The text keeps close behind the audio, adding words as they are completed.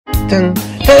dun,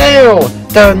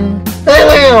 dun,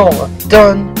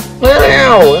 dun,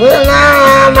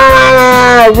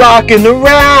 rocking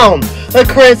around a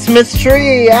Christmas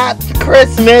tree at the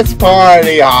Christmas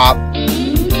party hop.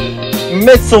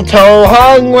 Mistletoe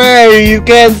hung where you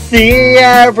can see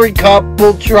every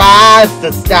couple tries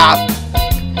to stop.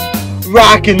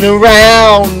 Rocking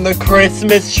around the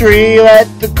Christmas tree, let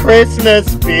the Christmas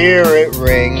spirit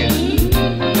ring.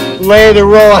 Later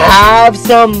we'll have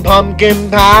some pumpkin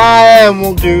pie and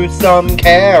we'll do some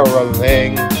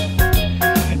caroling.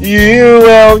 You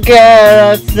will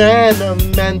get a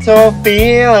sentimental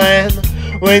feeling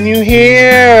when you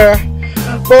hear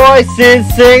voices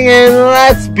singing,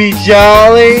 let's be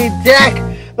jolly. Deck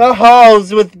the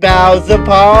halls with boughs of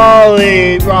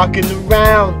holly. Rocking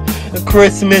around the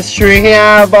Christmas tree,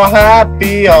 have a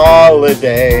happy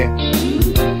holiday.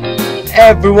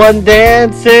 Everyone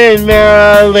dancing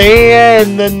merrily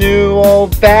in the new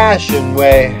old-fashioned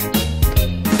way.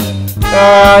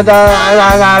 Whatever,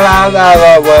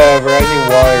 I need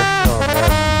water. Oh man.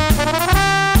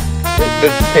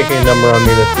 This is taking a number on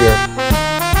me this year.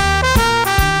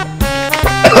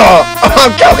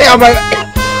 I'm choking on my...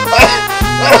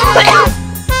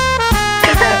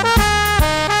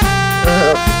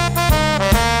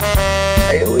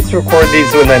 I always record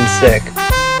these when I'm sick.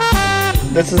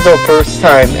 This is the first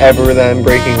time ever that I'm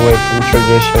breaking away from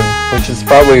tradition, which is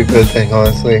probably a good thing,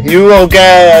 honestly. You will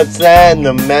get a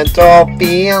sentimental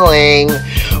feeling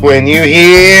when you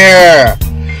hear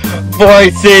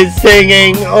voices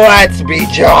singing, let's be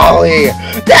jolly.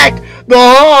 Deck the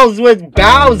halls with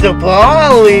boughs of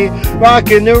holly.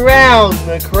 Rocking around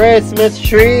the Christmas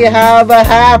tree, have a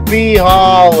happy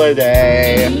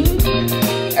holiday.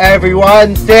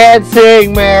 Everyone's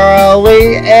dancing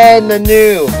merrily in the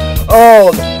new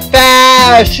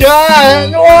old-fashioned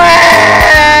way.